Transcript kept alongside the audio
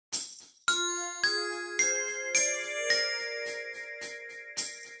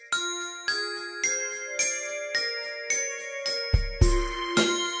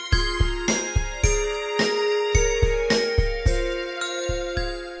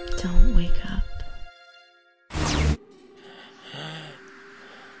Don't wake up.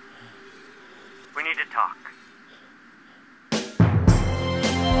 We need to talk.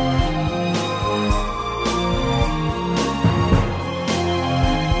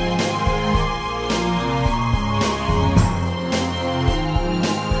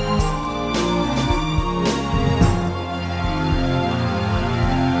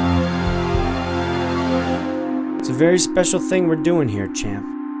 It's a very special thing we're doing here, champ.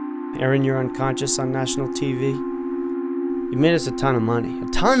 Airing your unconscious on national TV. You made us a ton of money. A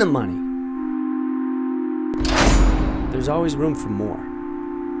ton of money! There's always room for more.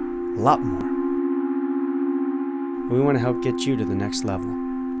 A lot more. We want to help get you to the next level.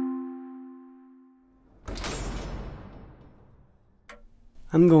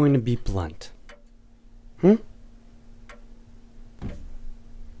 I'm going to be blunt. We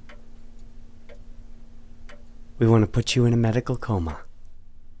want to put you in a medical coma.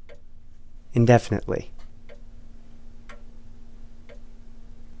 Indefinitely.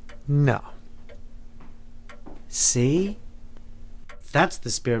 No. See? That's the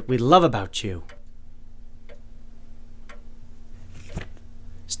spirit we love about you.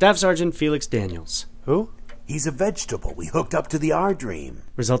 Staff Sergeant Felix Daniels. Who? He's a vegetable we hooked up to the R-Dream.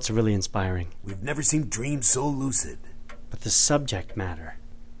 Results are really inspiring. We've never seen dreams so lucid. But the subject matter,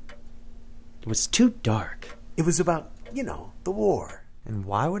 it was too dark. It was about, the war. And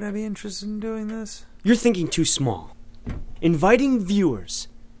why would I be interested in doing this? You're thinking too small. Inviting viewers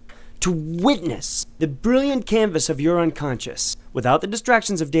to witness the brilliant canvas of your unconscious without the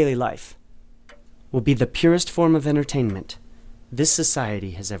distractions of daily life will be the purest form of entertainment this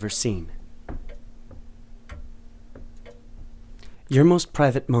society has ever seen. Your most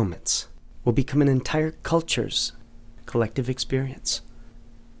private moments will become an entire culture's collective experience.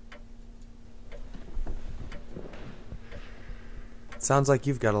 Sounds like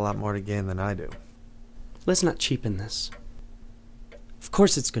you've got a lot more to gain than I do. Let's not cheapen this. Of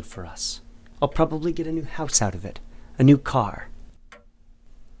course it's good for us. I'll probably get a new house out of it, a new car.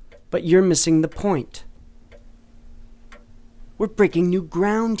 But you're missing the point. We're breaking new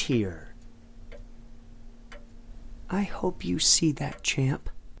ground here. I hope you see that, champ.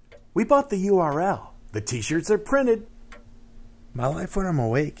 We bought the URL. The t-shirts are printed. My life when I'm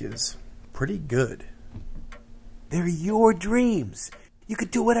awake is pretty good. They're your dreams. You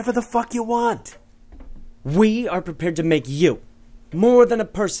could do whatever the fuck you want. We are prepared to make you more than a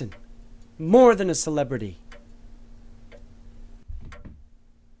person, more than a celebrity.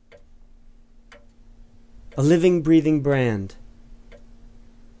 A living, breathing brand.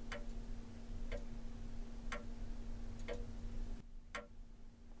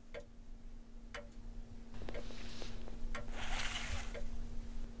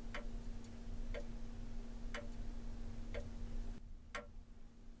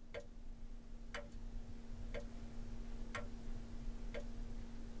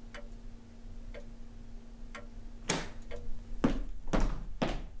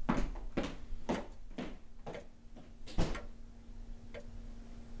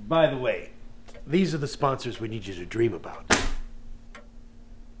 By the way, these are the sponsors we need you to dream about.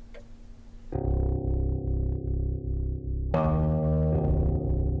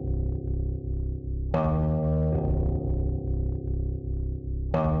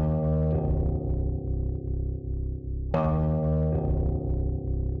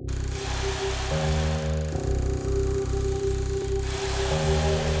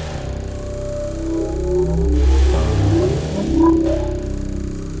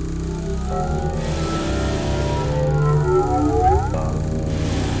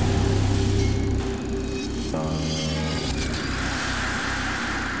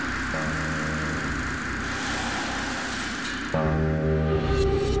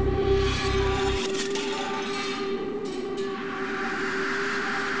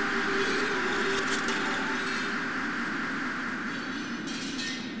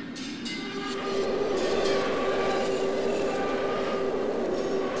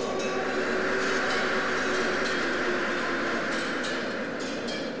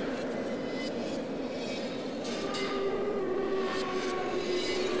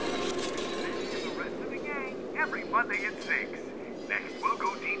 Monday at 6. Next, we'll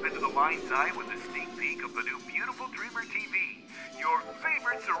go deep into the mind's eye with a sneak peek of the new Beautiful Dreamer TV. Your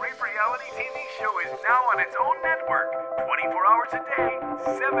favorite surreal reality TV show is now on its own network, 24 hours a day,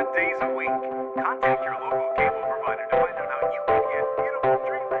 7 days a week. Contact your local